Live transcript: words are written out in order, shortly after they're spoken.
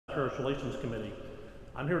Parish Relations Committee.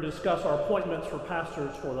 I'm here to discuss our appointments for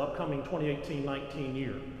pastors for the upcoming 2018-19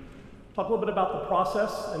 year. Talk a little bit about the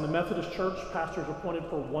process. In the Methodist Church, pastors are appointed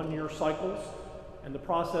for one-year cycles, and the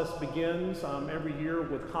process begins every year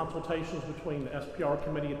with consultations between the SPR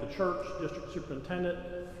committee at the church, district superintendent,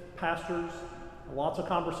 pastors, lots of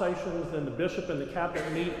conversations. Then the bishop and the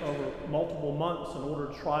cabinet meet over multiple months in order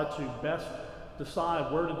to try to best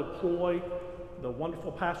decide where to deploy the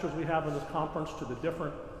wonderful pastors we have in this conference to the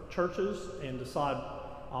different churches and decide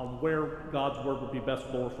where God's word would be best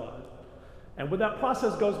glorified. And with that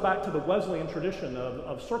process goes back to the Wesleyan tradition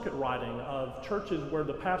of circuit riding, of churches where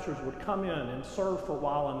the pastors would come in and serve for a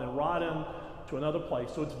while and then ride in to another place.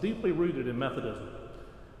 So it's deeply rooted in Methodism.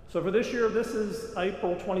 So for this year, this is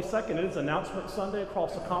April 22nd. It is Announcement Sunday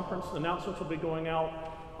across the conference. The announcements will be going out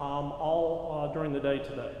all during the day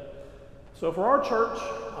today. So for our church,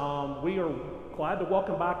 we are glad to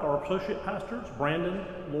welcome back our associate pastors, Brandon,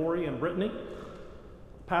 Lori, and Brittany.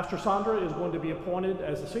 Pastor Sondra is going to be appointed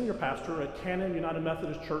as the senior pastor at Cannon United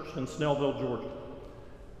Methodist Church in Snellville, Georgia.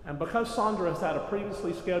 And because Sondra has had a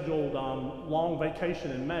previously scheduled long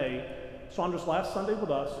vacation in May, Sondra's last Sunday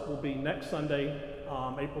with us will be next Sunday,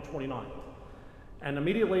 April 29th. And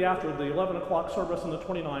immediately after the 11 o'clock service on the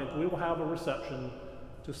 29th, we will have a reception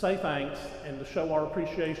to say thanks and to show our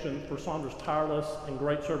appreciation for Sondra's tireless and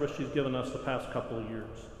great service she's given us the past couple of years.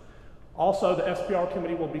 Also, the SPR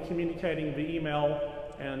committee will be communicating via email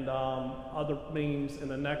and other means in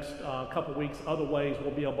the next couple weeks, other ways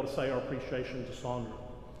we'll be able to say our appreciation to Sondra.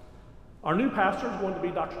 Our new pastor is going to be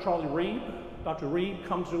Dr. Charlie Reed. Dr. Reed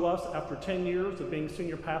comes to us after 10 years of being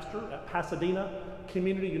senior pastor at Pasadena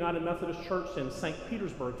Community United Methodist Church in St.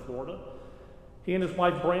 Petersburg, Florida. He and his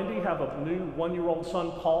wife Brandy have a new one-year-old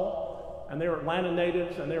son, Paul, and they're Atlanta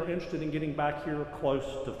natives, and they're interested in getting back here close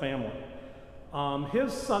to family.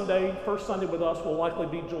 His Sunday, first Sunday with us, will likely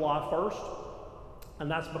be July 1st, and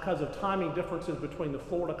that's because of timing differences between the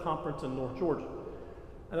Florida Conference and North Georgia.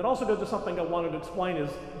 And it also goes to something I wanted to explain is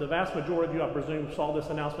the vast majority of you, I presume, saw this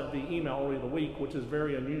announcement via email earlier in the week, which is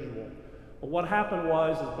very unusual. But what happened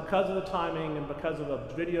was because of the timing and because of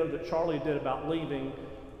a video that Charlie did about leaving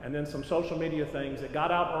and then some social media things, it got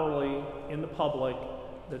out early in the public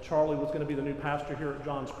that Charlie was going to be the new pastor here at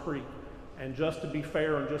Johns Creek. And just to be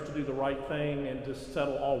fair and just to do the right thing and to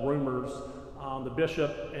settle all rumors, the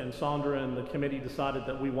bishop and Sondra and the committee decided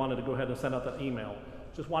that we wanted to go ahead and send out that email.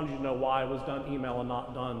 Just wanted you to know why it was done email and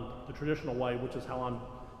not done the traditional way, which is how I'm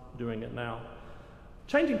doing it now.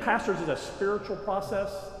 Changing pastors is a spiritual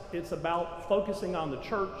process. It's about focusing on the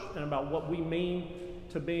church and about what we mean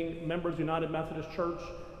to being members of United Methodist Church.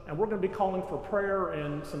 And we're going to be calling for prayer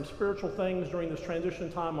and some spiritual things during this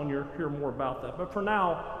transition time when you'll hear more about that. But for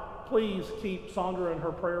now, please keep Sondra in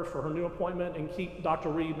her prayers for her new appointment and keep Dr.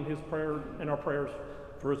 Reed in his prayer and our prayers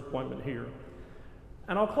for his appointment here.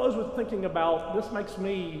 And I'll close with thinking about, this makes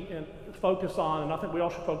me focus on, and I think we all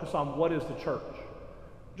should focus on, what is the church?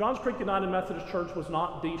 Johns Creek United Methodist Church was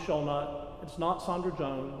not Dee Shellnut, it's not Sondra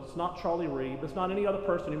Jones, it's not Charlie Reed, it's not any other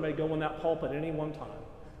person who may go in that pulpit at any one time.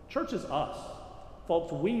 Church is us.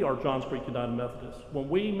 Folks, we are Johns Creek United Methodist. When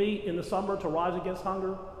we meet in the summer to rise against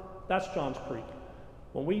hunger, that's Johns Creek.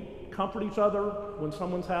 When we comfort each other, when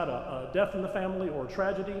someone's had a death in the family or a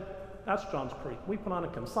tragedy, that's Johns Creek. We put on a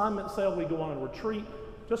consignment sale, we go on a retreat.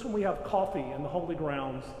 Just when we have coffee in the holy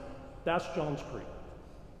grounds, that's Johns Creek.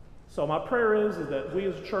 So my prayer is that we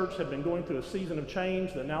as a church have been going through a season of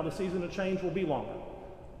change, that now the season of change will be longer.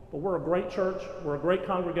 But we're a great church, we're a great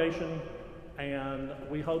congregation, and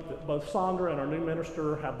we hope that both Sondra and our new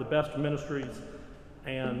minister have the best ministries,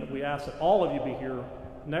 and we ask that all of you be here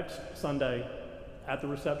next Sunday at the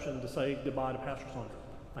reception to say goodbye to Pastor Sondra.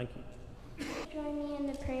 Thank you. Join me in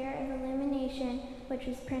the prayer of illumination, which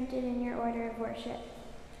is printed in your order of worship.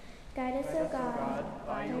 Guide us, O God,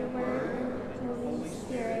 by your word and Holy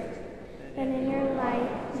Spirit, that in your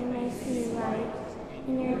light we may see light,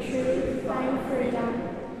 in your truth find freedom,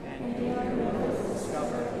 and in your will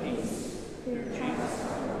discover peace through Christ.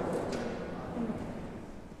 Amen.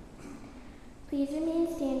 Please remain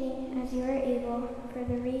standing as you are able for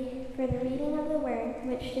the reading of the word,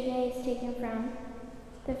 which today is taken from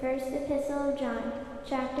the first epistle of John,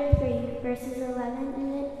 chapter 3, verses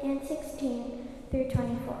 11 and 16 through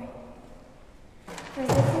 24. For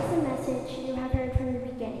this is the message you have heard from the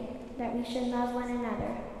beginning, that we should love one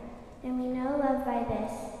another. And we know love by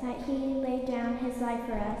this, that he laid down his life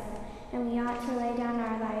for us, and we ought to lay down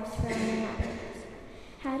our lives for one another.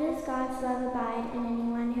 How does God's love abide in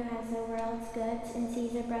anyone who has the world's goods and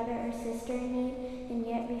sees a brother or sister in need and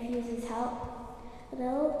yet refuses help?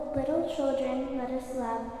 Little children, let us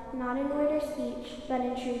love, not in word or speech, but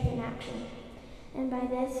in truth and action. And by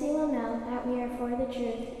this we will know that we are for the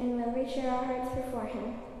truth and will reassure our hearts before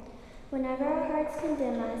him. Whenever our hearts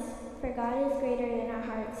condemn us, for God is greater than our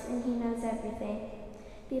hearts, and he knows everything.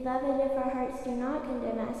 Beloved, if our hearts do not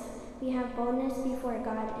condemn us, we have boldness before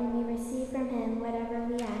God, and we receive from him whatever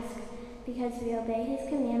we ask, because we obey his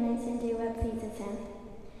commandments and do what pleases him.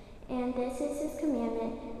 And this is his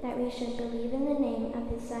commandment, that we should believe in the name of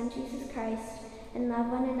his Son Jesus Christ, and love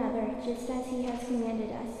one another, just as he has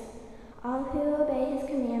commanded us. All who obey his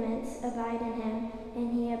commandments abide in him,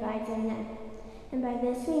 and he abides in them. And by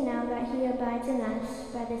this we know that he abides in us,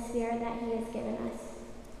 by the Spirit that he has given us.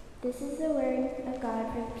 This is the word of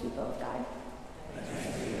God for the people of God.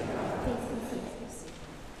 Please be seated.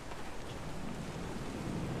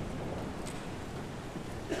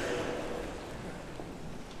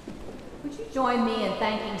 Would you join me in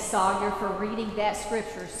thanking Sawyer for reading that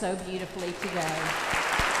scripture so beautifully today?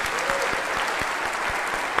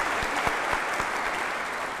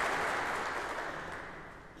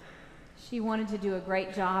 She wanted to do a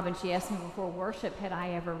great job, and she asked me before worship, had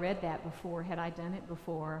I ever read that before? Had I done it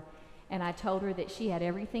before? And I told her that she had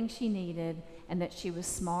everything she needed, and that she was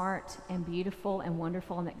smart and beautiful and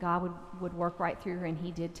wonderful, and that God would work right through her, and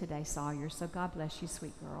he did today, Sawyer. So God bless you,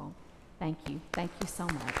 sweet girl. Thank you. Thank you so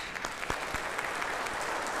much.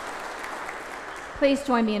 Please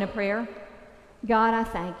join me in a prayer. God, I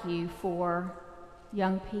thank you for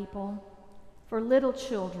young people, for little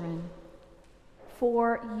children,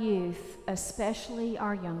 for youth, especially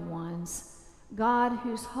our young ones, God,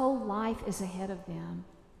 whose whole life is ahead of them,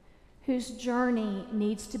 whose journey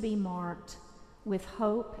needs to be marked with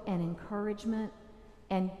hope and encouragement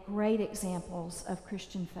and great examples of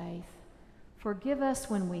Christian faith. Forgive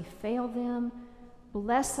us when we fail them,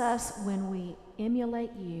 bless us when we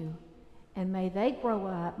emulate you, and may they grow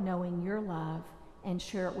up knowing your love and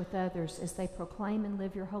share it with others as they proclaim and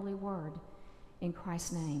live your holy word. In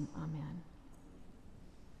Christ's name, amen.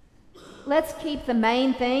 Let's keep the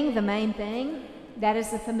main thing the main thing. That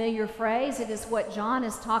is a familiar phrase. It is what John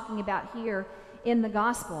is talking about here in the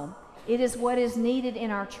gospel. It is what is needed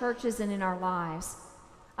in our churches and in our lives.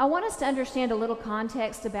 I want us to understand a little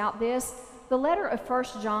context about this. The letter of 1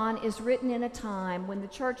 John is written in a time when the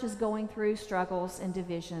church is going through struggles and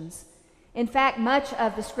divisions. In fact, much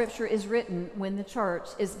of the scripture is written when the church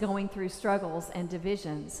is going through struggles and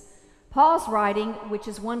divisions. Paul's writing, which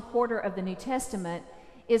is 1/4 of the New Testament,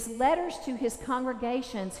 is letters to his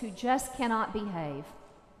congregations who just cannot behave.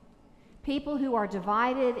 People who are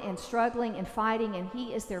divided and struggling and fighting, and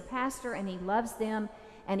he is their pastor, and he loves them,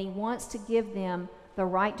 and he wants to give them the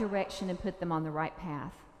right direction and put them on the right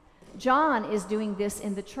path. John is doing this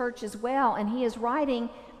in the church as well, and he is writing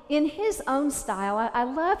in his own style. I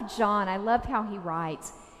love John. I love how he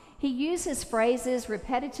writes. He uses phrases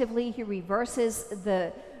repetitively. He reverses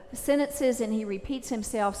the sentences, and he repeats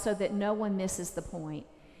himself so that no one misses the point.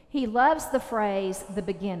 He loves the phrase, the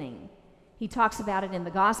beginning. He talks about it in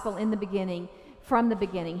the gospel, in the beginning, from the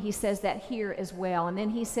beginning. He says that here as well. And then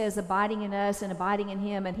he says abiding in us and abiding in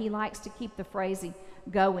him, and he likes to keep the phrasing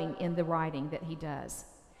going in the writing that he does.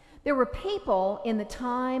 There were people in the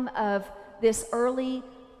time of this early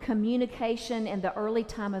communication and the early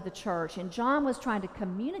time of the church, and John was trying to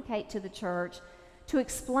communicate to the church to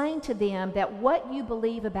explain to them that what you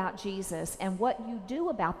believe about Jesus and what you do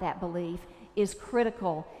about that belief is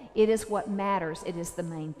critical. It is what matters. It is the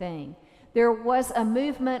main thing. There was a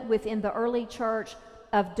movement within the early church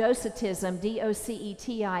of Docetism,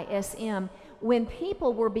 D-O-C-E-T-I-S-M, when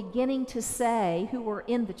people were beginning to say, who were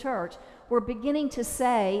in the church, were beginning to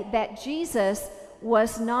say that Jesus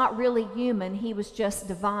was not really human. He was just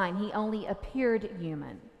divine. He only appeared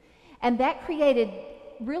human. And that created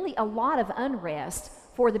really a lot of unrest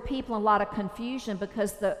for the people, a lot of confusion,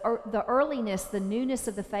 because the earliness, the newness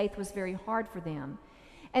of the faith was very hard for them.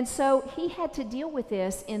 And so he had to deal with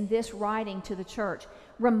this in this writing to the church,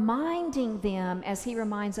 reminding them, as he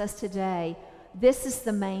reminds us today, this is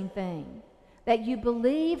the main thing, that you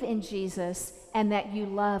believe in Jesus and that you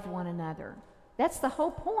love one another. That's the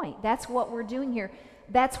whole point. That's what we're doing here.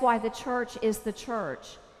 That's why the church is the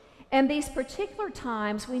church. And these particular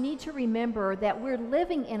times, we need to remember that we're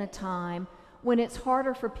living in a time when it's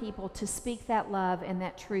harder for people to speak that love and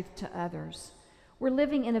that truth to others. We're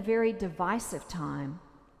living in a very divisive time.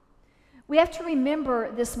 We have to remember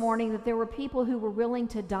this morning that there were people who were willing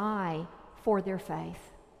to die for their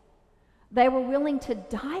faith. They were willing to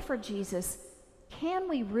die for Jesus. Can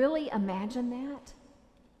we really imagine that?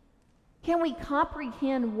 Can we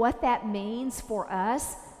comprehend what that means for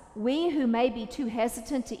us, we who may be too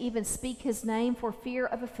hesitant to even speak his name for fear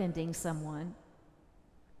of offending someone?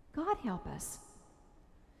 God help us.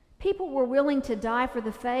 People were willing to die for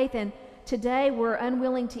the faith, and today we're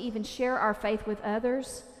unwilling to even share our faith with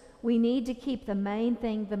others, we need to keep the main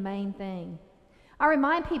thing the main thing. I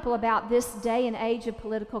remind people about this day and age of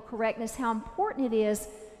political correctness, how important it is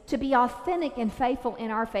to be authentic and faithful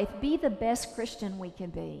in our faith. Be the best Christian we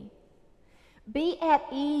can be. Be at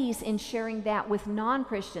ease in sharing that with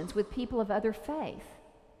non-Christians, with people of other faith.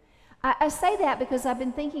 I say that because I've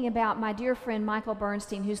been thinking about my dear friend Michael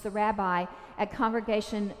Bernstein, who's the rabbi at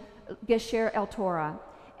Congregation Gesher El Torah.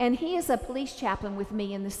 And he is a police chaplain with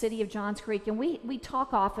me in the city of Johns Creek, and we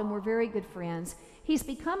talk often. We're very good friends. He's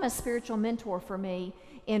become a spiritual mentor for me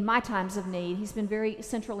in my times of need. He's been very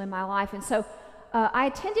central in my life. And so I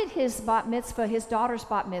attended his bat mitzvah, his daughter's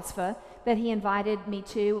bat mitzvah, that he invited me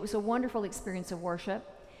to. It was a wonderful experience of worship.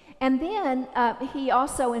 And then he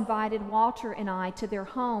also invited Walter and I to their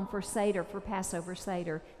home for Seder, for Passover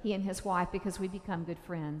Seder, he and his wife, because we become good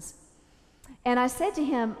friends. And I said to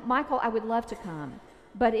him, Michael, I would love to come,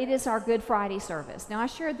 but it is our Good Friday service. Now, I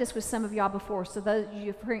shared this with some of y'all before, so those of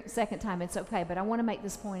you for the second time, it's okay, but I want to make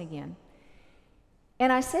this point again.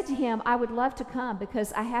 And I said to him, I would love to come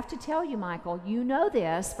because I have to tell you, Michael, you know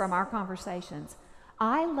this from our conversations.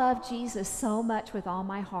 I love Jesus so much with all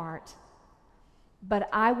my heart, but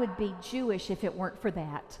I would be Jewish if it weren't for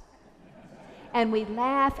that. And we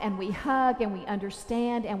laugh and we hug and we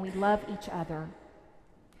understand and we love each other.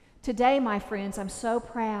 Today, my friends, I'm so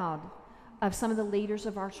proud of some of the leaders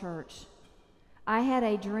of our church. I had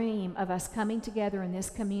a dream of us coming together in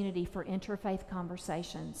this community for interfaith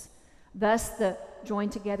conversations. Thus, the Join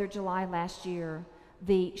Together July last year,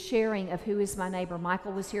 the sharing of Who is My Neighbor.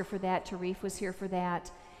 Michael was here for that, Tarif was here for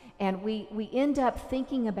that. And we end up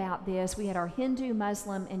thinking about this. We had our Hindu,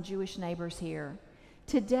 Muslim, and Jewish neighbors here.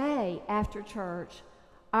 Today, after church,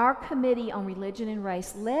 our Committee on Religion and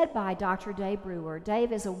Race, led by Dr. Dave Brewer.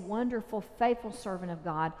 Dave is a wonderful, faithful servant of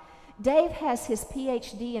God. Dave has his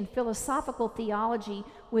PhD in philosophical theology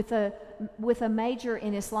with a major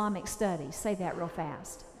in Islamic studies. Say that real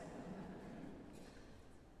fast.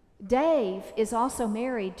 Dave is also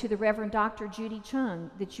married to the Reverend Dr. Judy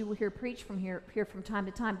Chung that you will hear preach from here from time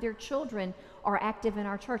to time. Their children are active in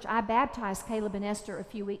our church. I baptized Caleb and Esther a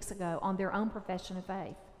few weeks ago on their own profession of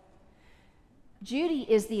faith. Judy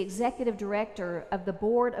is the executive director of the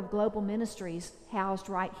Board of Global Ministries housed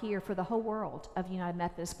right here for the whole world of United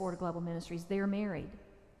Methodist Board of Global Ministries. They're married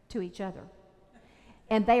to each other,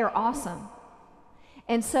 and they are awesome.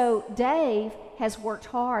 And so Dave has worked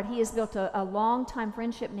hard. He has built a long-time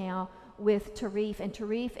friendship now with Tarif,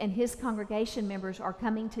 and his congregation members are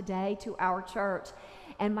coming today to our church.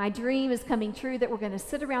 And my dream is coming true that we're going to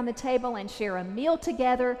sit around the table and share a meal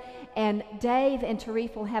together, and Dave and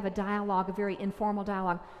Tarif will have a dialogue, a very informal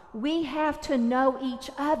dialogue. We have to know each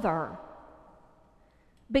other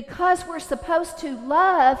because we're supposed to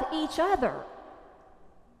love each other.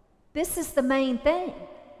 This is the main thing,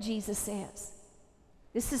 Jesus says.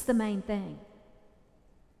 This is the main thing.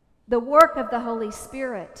 The work of the Holy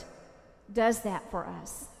Spirit does that for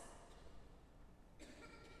us.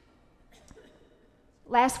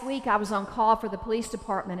 Last week, I was on call for the police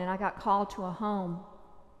department, and I got called to a home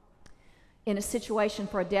in a situation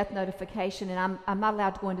for a death notification, and I'm not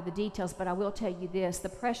allowed to go into the details, but I will tell you this. The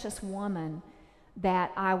precious woman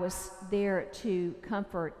that I was there to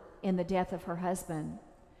comfort in the death of her husband,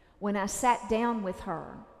 when I sat down with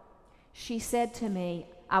her, she said to me,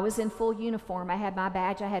 I was in full uniform, I had my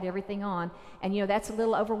badge, I had everything on, and you know, that's a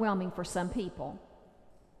little overwhelming for some people.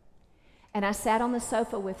 And I sat on the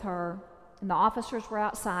sofa with her, and the officers were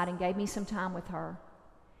outside and gave me some time with her.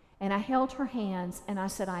 And I held her hands, and I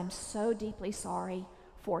said, I'm so deeply sorry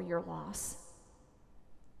for your loss.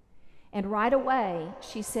 And right away,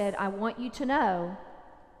 she said, I want you to know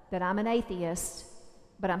that I'm an atheist,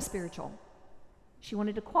 but I'm spiritual. She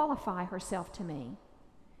wanted to qualify herself to me.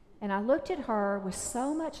 And I looked at her with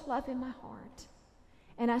so much love in my heart.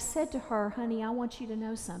 And I said to her, honey, I want you to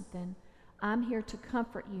know something. I'm here to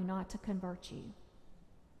comfort you, not to convert you.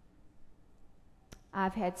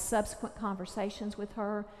 I've had subsequent conversations with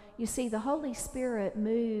her. You see, the Holy Spirit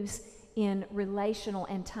moves in relational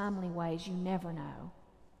and timely ways. You never know.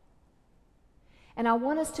 And I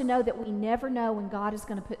want us to know that we never know when God is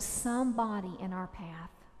going to put somebody in our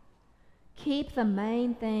path. Keep the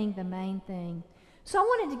main thing the main thing. So I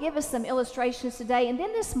wanted to give us some illustrations today, and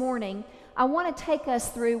then this morning I want to take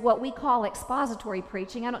us through what we call expository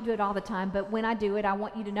preaching. I don't do it all the time, but when I do it, I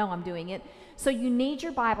want you to know I'm doing it. So you need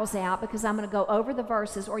your Bibles out because I'm going to go over the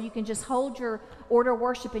verses, or you can just hold your order of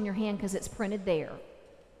worship in your hand because it's printed there.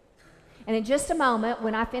 And in just a moment,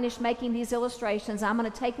 when I finish making these illustrations, I'm going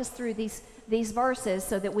to take us through these verses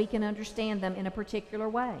so that we can understand them in a particular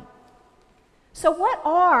way. So what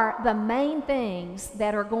are the main things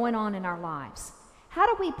that are going on in our lives? How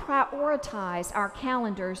do we prioritize our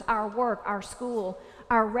calendars, our work, our school,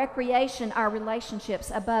 our recreation, our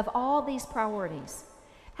relationships above all these priorities?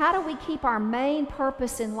 How do we keep our main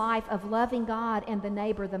purpose in life of loving God and the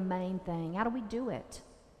neighbor the main thing? How do we do it?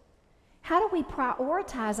 How do we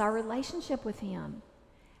prioritize our relationship with Him?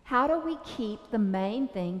 How do we keep the main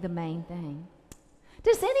thing the main thing?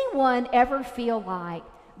 Does anyone ever feel like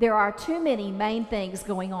there are too many main things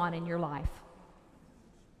going on in your life?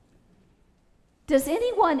 Does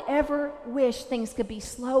anyone ever wish things could be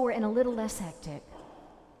slower and a little less hectic?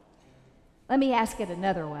 Let me ask it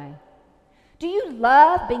another way. Do you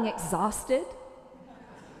love being exhausted?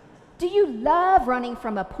 Do you love running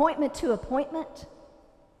from appointment to appointment?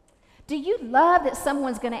 Do you love that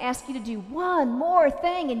someone's going to ask you to do one more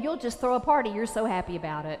thing and you'll just throw a party? You're so happy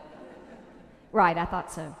about it. Right, I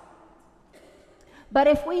thought so. But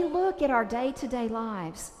if we look at our day-to-day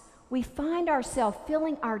lives, we find ourselves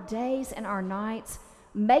filling our days and our nights,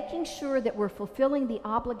 making sure that we're fulfilling the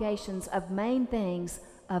obligations of main things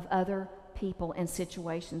of other people and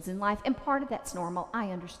situations in life. And part of that's normal.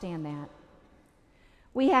 I understand that.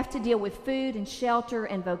 We have to deal with food and shelter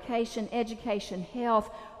and vocation, education, health,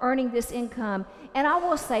 earning this income. And I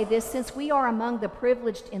will say this, since we are among the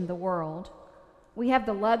privileged in the world, we have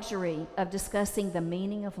the luxury of discussing the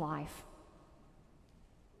meaning of life.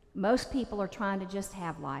 Most people are trying to just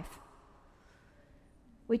have life.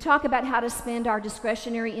 We talk about how to spend our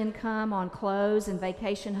discretionary income on clothes and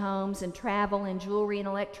vacation homes and travel and jewelry and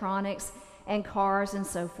electronics and cars and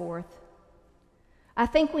so forth. I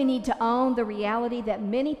think we need to own the reality that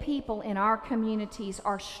many people in our communities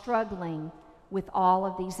are struggling with all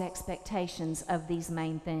of these expectations of these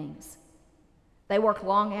main things. They work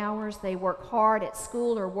long hours, they work hard at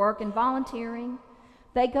school or work and volunteering.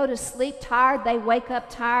 They go to sleep tired, they wake up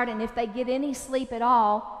tired, and if they get any sleep at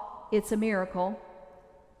all, it's a miracle.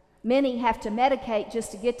 Many have to medicate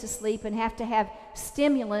just to get to sleep and have to have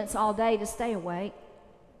stimulants all day to stay awake.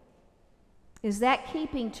 Is that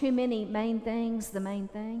keeping too many main things the main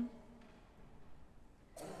thing?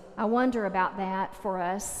 I wonder about that for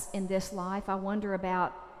us in this life. I wonder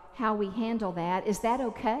about how we handle that. Is that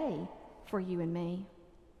okay for you and me?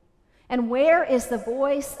 And where is the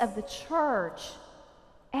voice of the church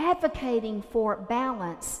advocating for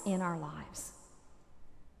balance in our lives?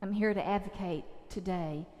 I'm here to advocate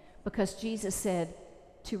today because Jesus said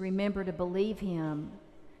to remember to believe Him,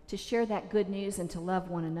 to share that good news, and to love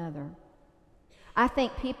one another. I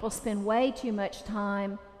think people spend way too much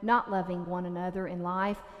time not loving one another in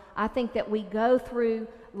life. I think that we go through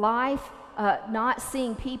life not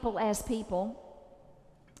seeing people as people,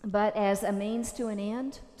 but as a means to an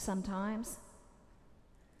end sometimes.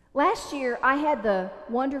 Last year, I had the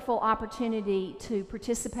wonderful opportunity to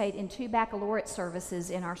participate in 2 baccalaureate services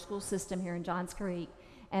in our school system here in Johns Creek,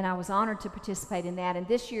 and I was honored to participate in that. And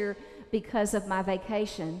this year, because of my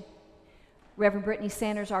vacation, Reverend Brittany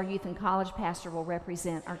Sanders, our youth and college pastor, will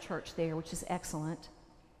represent our church there, which is excellent.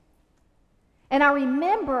 And I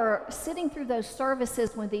remember sitting through those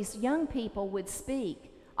services when these young people would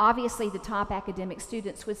speak. Obviously, the top academic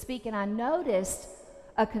students would speak, and I noticed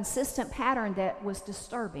a consistent pattern that was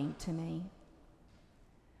disturbing to me.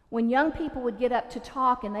 When young people would get up to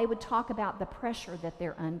talk, and they would talk about the pressure that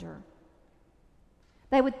they're under.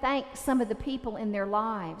 They would thank some of the people in their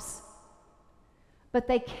lives. But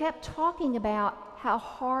they kept talking about how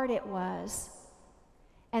hard it was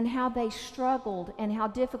and how they struggled and how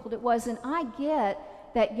difficult it was. And I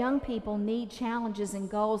get that young people need challenges and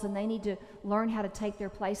goals and they need to learn how to take their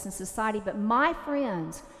place in society. But my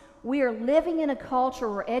friends, we are living in a culture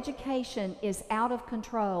where education is out of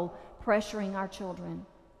control, pressuring our children.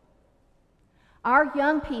 Our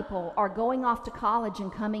young people are going off to college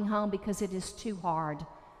and coming home because it is too hard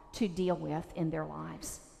to deal with in their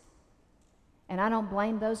lives. And I don't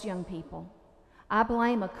blame those young people. I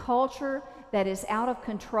blame a culture that is out of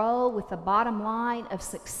control with the bottom line of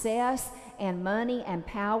success and money and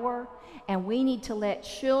power, and we need to let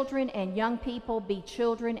children and young people be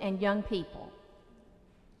children and young people.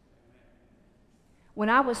 When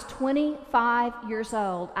I was 25 years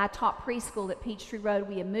old, I taught preschool at Peachtree Road.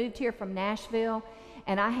 We had moved here from Nashville,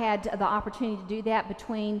 and I had the opportunity to do that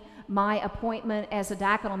between my appointment as a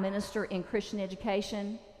diaconal minister in Christian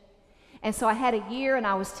education. And so I had a year, and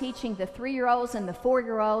I was teaching the 3-year-olds and the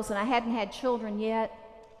 4-year-olds, and I hadn't had children yet.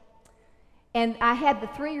 And I had the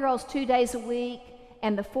 3-year-olds 2 days a week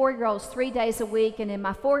and the 4-year-olds 3 days a week. And in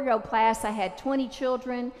my 4-year-old class, I had 20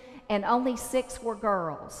 children, and only 6 were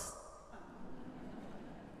girls.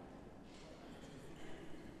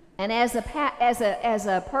 And as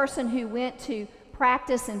a person who went to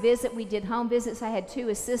practice and visit. We did home visits. I had 2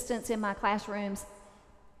 assistants in my classrooms.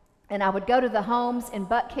 And I would go to the homes in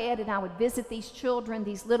Buckhead and I would visit these children,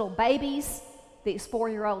 these little babies, these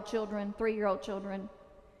 4-year-old children, 3-year-old children.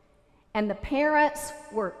 And the parents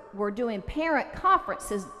were doing parent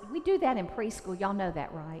conferences. We do that in preschool. Y'all know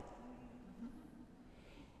that, right?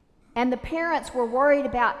 And the parents were worried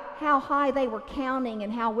about how high they were counting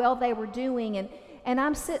and how well they were doing. And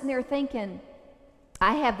I'm sitting there thinking,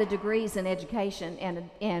 I have the degrees in education and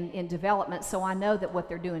in development, so I know that what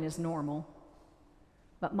they're doing is normal.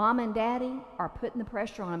 But Mom and Daddy are putting the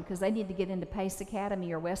pressure on them because they need to get into Pace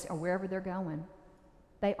Academy or West or wherever they're going.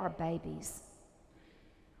 They are babies.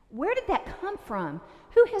 Where did that come from?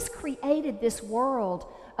 Who has created this world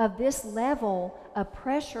of this level of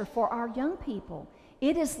pressure for our young people?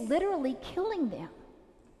 It is literally killing them.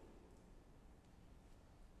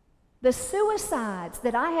 The suicides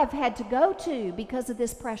that I have had to go to because of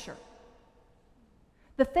this pressure.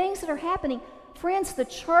 The things that are happening. Friends, the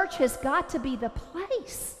church has got to be the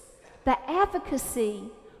place, the advocacy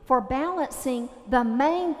for balancing the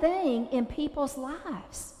main thing in people's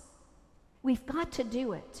lives. We've got to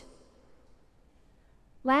do it.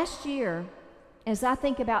 Last year, as I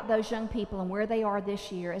think about those young people and where they are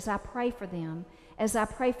this year, as I pray for them, as I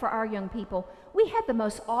pray for our young people, we had the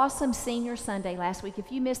most awesome Senior Sunday last week.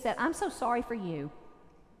 If you missed that, I'm so sorry for you.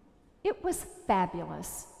 It was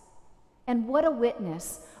fabulous. And what a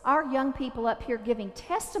witness. Our young people up here giving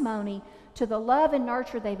testimony to the love and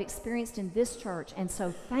nurture they've experienced in this church. And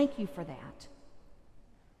so thank you for that.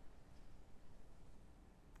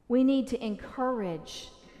 We need to encourage.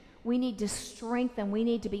 We need to strengthen. We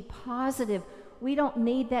need to be positive. We don't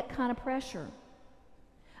need that kind of pressure.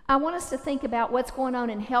 I want us to think about what's going on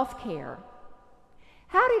in healthcare.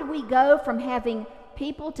 How did we go from having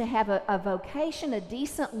people to have a vocation, a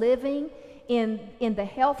decent living in the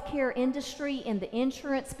healthcare industry, in the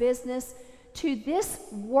insurance business, to this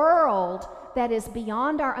world that is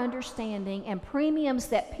beyond our understanding and premiums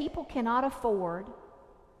that people cannot afford?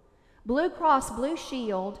 Blue Cross Blue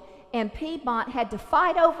Shield and Piedmont had to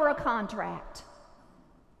fight over a contract.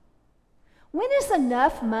 When is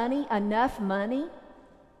enough money enough money?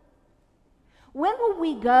 When will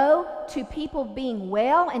we go to people being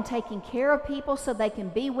well and taking care of people so they can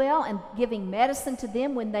be well and giving medicine to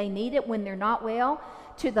them when they need it, when they're not well,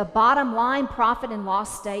 to the bottom line profit and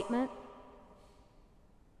loss statement?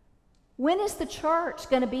 When is the church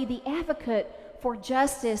going to be the advocate for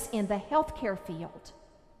justice in the healthcare field?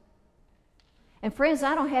 And friends,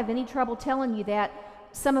 I don't have any trouble telling you that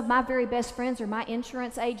some of my very best friends are my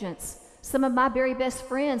insurance agents. Some of my very best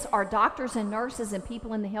friends are doctors and nurses and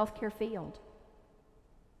people in the healthcare field.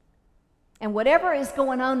 And whatever is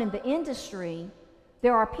going on in the industry,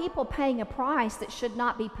 there are people paying a price that should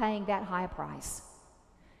not be paying that high a price.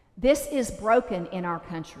 This is broken in our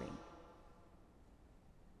country.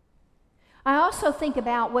 I also think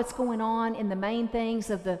about what's going on in the main things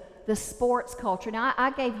of the sports culture. Now, I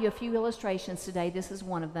gave you a few illustrations today. This is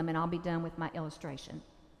one of them, and I'll be done with my illustration.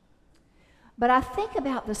 But I think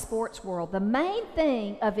about the sports world. The main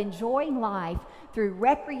thing of enjoying life through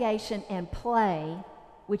recreation and play,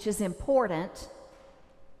 which is important,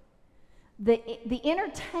 the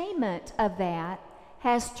entertainment of that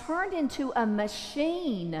has turned into a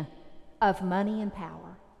machine of money and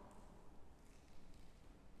power.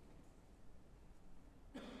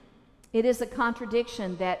 It is a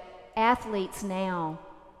contradiction that athletes now,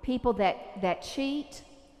 people that cheat,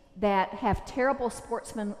 that have terrible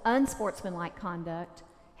unsportsmanlike conduct,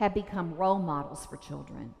 have become role models for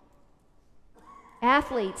children.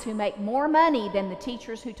 Athletes who make more money than the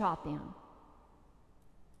teachers who taught them.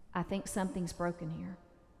 I think something's broken here.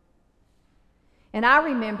 And I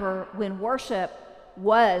remember when worship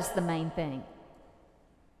was the main thing.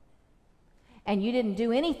 And you didn't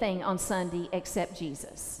do anything on Sunday except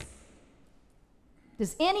Jesus.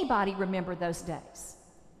 Does anybody remember those days?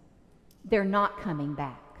 They're not coming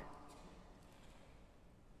back.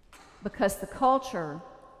 Because the culture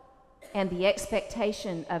and the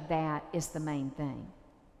expectation of that is the main thing.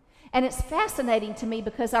 And it's fascinating to me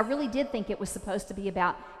because I really did think it was supposed to be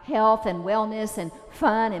about health and wellness and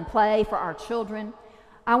fun and play for our children.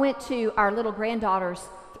 I went to our little granddaughter's,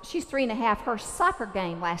 she's 3.5, her soccer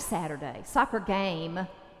game last Saturday. Soccer game.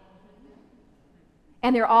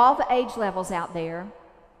 And there are all the age levels out there.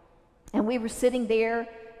 And we were sitting there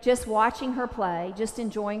just watching her play, just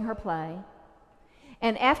enjoying her play.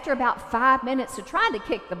 And after about 5 minutes of trying to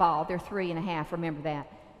kick the ball, they're 3.5, remember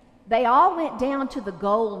that, they all went down to the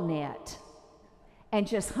goal net and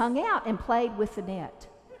just hung out and played with the net.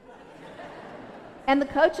 And the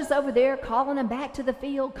coach is over there calling them back to the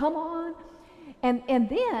field, come on. And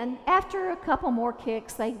then, after a couple more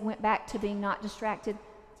kicks, they went back to being not distracted.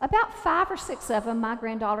 About 5 or 6 of them, my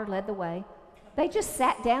granddaughter led the way. They just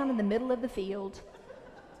sat down in the middle of the field.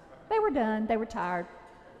 They were done. They were tired.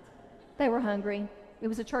 They were hungry. It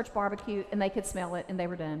was a church barbecue, and they could smell it, and they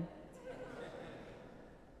were done.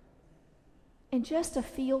 And just a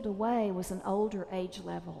field away was an older age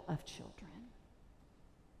level of children.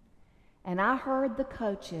 And I heard the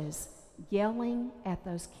coaches yelling at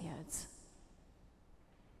those kids.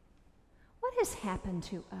 What has happened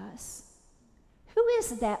to us? Who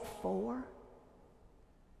is that for?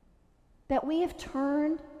 That we have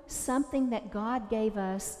turned something that God gave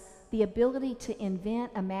us the ability to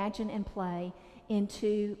invent, imagine, and play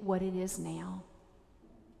into what it is now.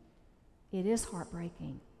 It is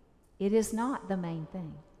heartbreaking. It is not the main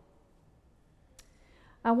thing.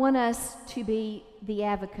 I want us to be the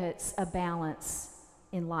advocates of balance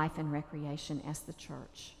in life and recreation as the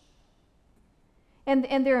church.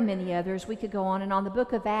 And there are many others. We could go on and on. The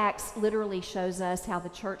book of Acts literally shows us how the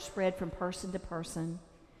church spread from person to person.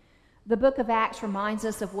 The book of Acts reminds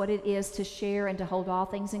us of what it is to share and to hold all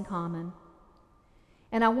things in common.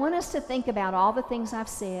 And I want us to think about all the things I've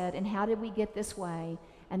said and how did we get this way.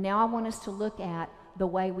 And now I want us to look at the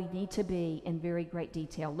way we need to be in very great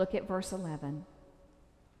detail. Look at verse 11.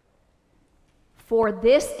 For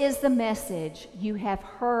this is the message you have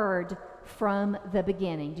heard from the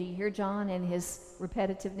beginning. Do you hear John and his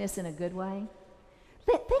repetitiveness in a good way?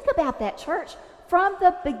 Think about that, church. From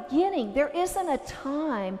the beginning, there isn't a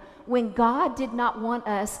time when God did not want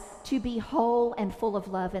us to be whole and full of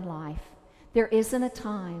love and life. There isn't a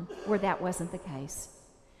time where that wasn't the case.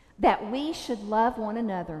 That we should love one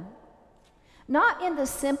another, not in the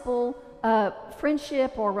simple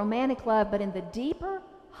friendship or romantic love, but in the deeper,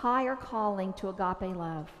 higher calling to agape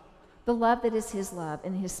love, the love that is his love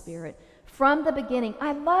and his spirit. From the beginning,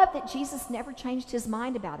 I love that Jesus never changed his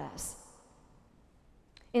mind about us.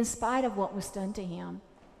 In spite of what was done to him,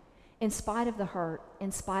 in spite of the hurt,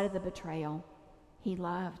 in spite of the betrayal, he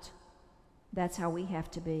loved. That's how we have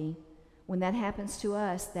to be. When that happens to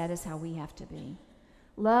us, that is how we have to be.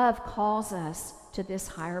 Love calls us to this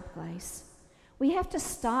higher place. We have to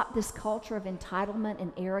stop this culture of entitlement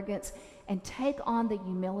and arrogance and take on the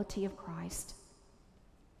humility of Christ.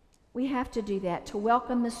 We have to do that, to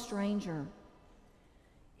welcome the stranger.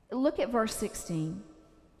 Look at verse 16.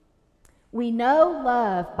 We know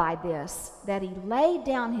love by this, that he laid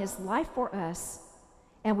down his life for us,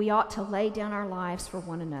 and we ought to lay down our lives for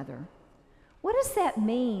one another. What does that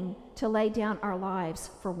mean, to lay down our lives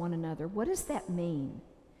for one another? What does that mean?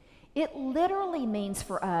 It literally means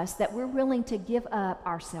for us that we're willing to give up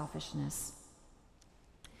our selfishness.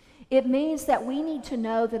 It means that we need to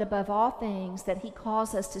know that above all things that he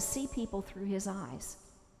calls us to see people through his eyes.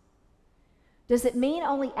 Does it mean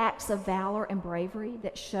only acts of valor and bravery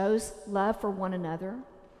that shows love for one another?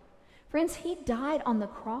 Friends, he died on the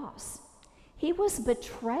cross. He was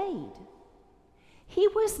betrayed. He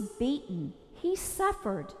was beaten. He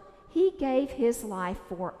suffered. He gave his life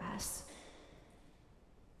for us.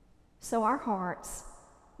 So our hearts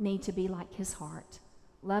need to be like his heart,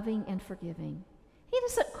 loving and forgiving. He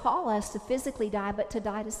doesn't call us to physically die, but to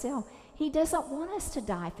die to self. He doesn't want us to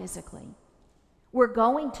die physically. We're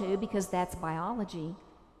going to, because that's biology.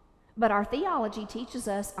 But our theology teaches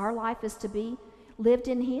us our life is to be lived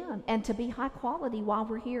in him and to be high quality while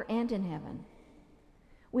we're here and in heaven.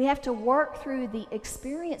 We have to work through the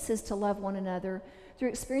experiences to love one another, through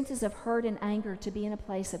experiences of hurt and anger to be in a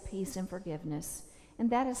place of peace and forgiveness. And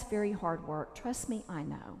that is very hard work. Trust me, I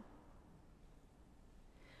know.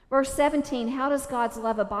 Verse 17, how does God's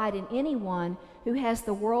love abide in anyone who has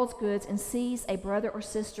the world's goods and sees a brother or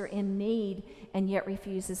sister in need and yet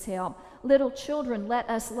refuses help? Little children, let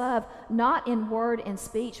us love, not in word and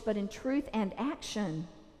speech, but in truth and action.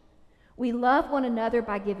 We love one another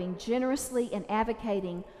by giving generously and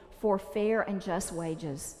advocating for fair and just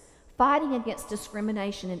wages, fighting against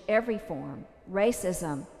discrimination in every form,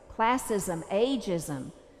 racism, classism,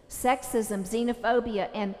 ageism, sexism, xenophobia,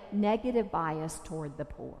 and negative bias toward the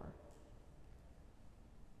poor.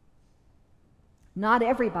 Not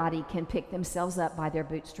everybody can pick themselves up by their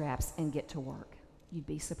bootstraps and get to work. You'd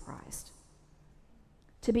be surprised.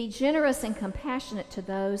 To be generous and compassionate to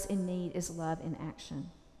those in need is love in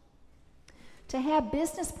action. To have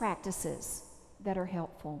business practices that are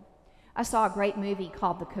helpful. I saw a great movie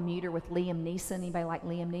called The Commuter with Liam Neeson. Anybody like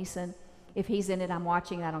Liam Neeson? If he's in it, I'm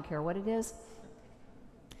watching. I don't care what it is.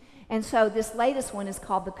 And so this latest one is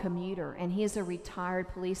called The Commuter, and he is a retired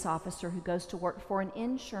police officer who goes to work for an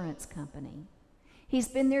insurance company. He's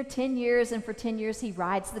been there 10 years, and for 10 years he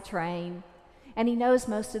rides the train, and he knows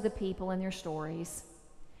most of the people and their stories.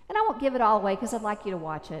 And I won't give it all away because I'd like you to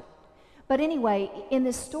watch it. But anyway, in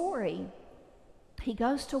this story, he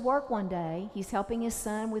goes to work one day. He's helping his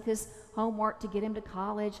son with his homework to get him to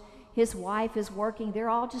college. His wife is working. They're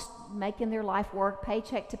all just making their life work,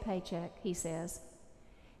 paycheck to paycheck, he says.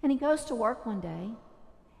 And he goes to work one day,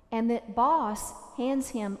 and the boss hands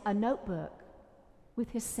him a notebook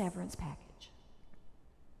with his severance package.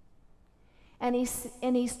 And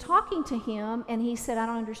he's talking to him, and he said, I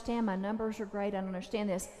don't understand. My numbers are great. I don't understand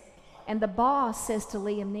this. And the boss says to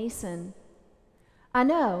Liam Neeson, I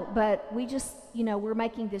know, but we just, we're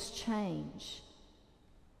making this change.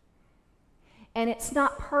 And it's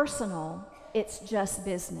not personal, it's just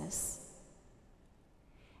business.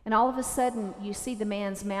 And all of a sudden, you see the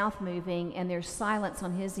man's mouth moving, and there's silence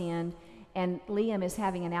on his end, and Liam is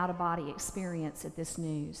having an out-of-body experience at this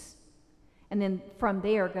news. And then from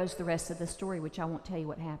there goes the rest of the story, which I won't tell you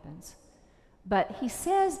what happens. But he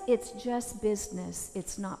says it's just business,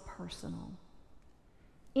 it's not personal.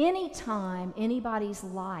 Anytime anybody's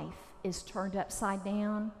life is turned upside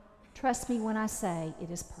down, trust me when I say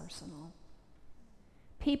it is personal.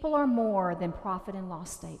 People are more than profit and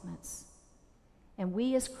loss statements. And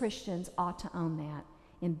we as Christians ought to own that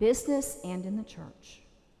in business and in the church.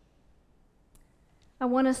 I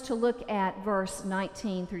want us to look at verse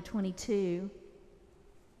 19 through 22.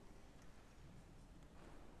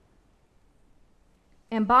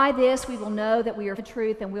 And by this we will know that we are the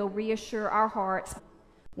truth, and will reassure our hearts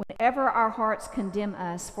whenever our hearts condemn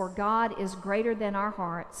us, for God is greater than our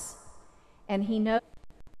hearts, and he knows.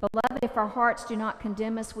 Beloved, if our hearts do not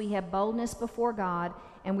condemn us, we have boldness before God,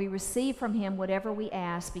 and we receive from him whatever we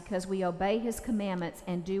ask, because we obey his commandments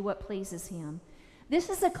and do what pleases him. This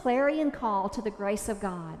is a clarion call to the grace of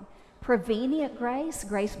God. Prevenient grace,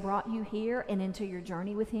 grace brought you here and into your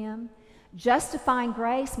journey with him. Justifying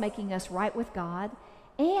grace, making us right with God.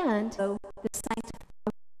 And the sanctification.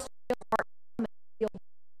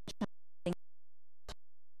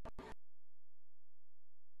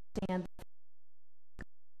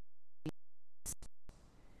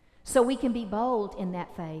 So we can be bold in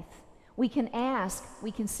that faith. We can ask,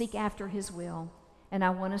 we can seek after his will. And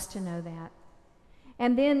I want us to know that.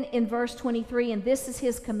 And then in verse 23, and this is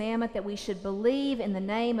his commandment, that we should believe in the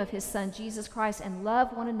name of his Son, Jesus Christ, and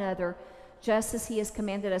love one another just as he has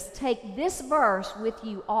commanded us. Take this verse with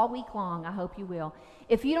you all week long. I hope you will.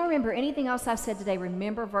 If you don't remember anything else I've said today,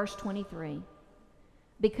 remember verse 23.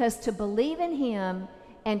 Because to believe in him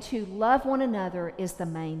and to love one another is the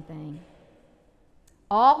main thing.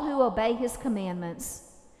 All who obey his commandments,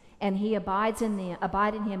 and he abides in them,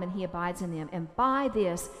 abide in him, and he abides in them. And by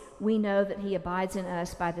this we know that he abides in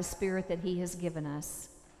us by the Spirit that he has given us.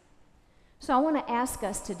 So I want to ask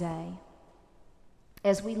us today,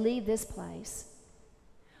 as we leave this place,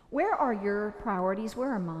 where are your priorities?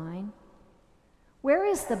 Where are mine? Where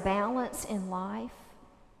is the balance in life?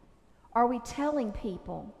 Are we telling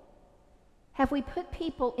people? Have we put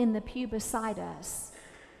people in the pew beside us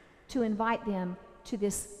to invite them to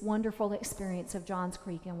this wonderful experience of Johns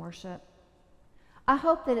Creek in worship? I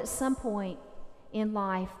hope that at some point in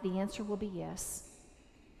life the answer will be yes.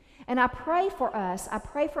 And I pray for us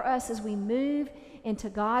as we move into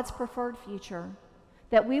God's preferred future,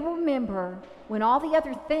 that we will remember when all the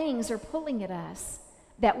other things are pulling at us,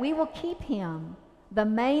 that we will keep him the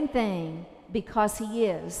main thing, because he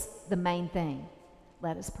is the main thing.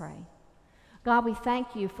 Let us pray. God, we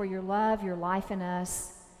thank you for your love, your life in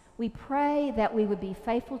us. We pray that we would be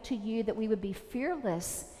faithful to you, that we would be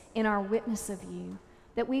fearless in our witness of you,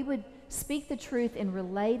 that we would speak the truth in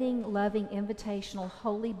relating, loving, invitational,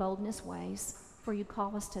 holy boldness ways, for you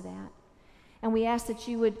call us to that. And we ask that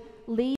you would lead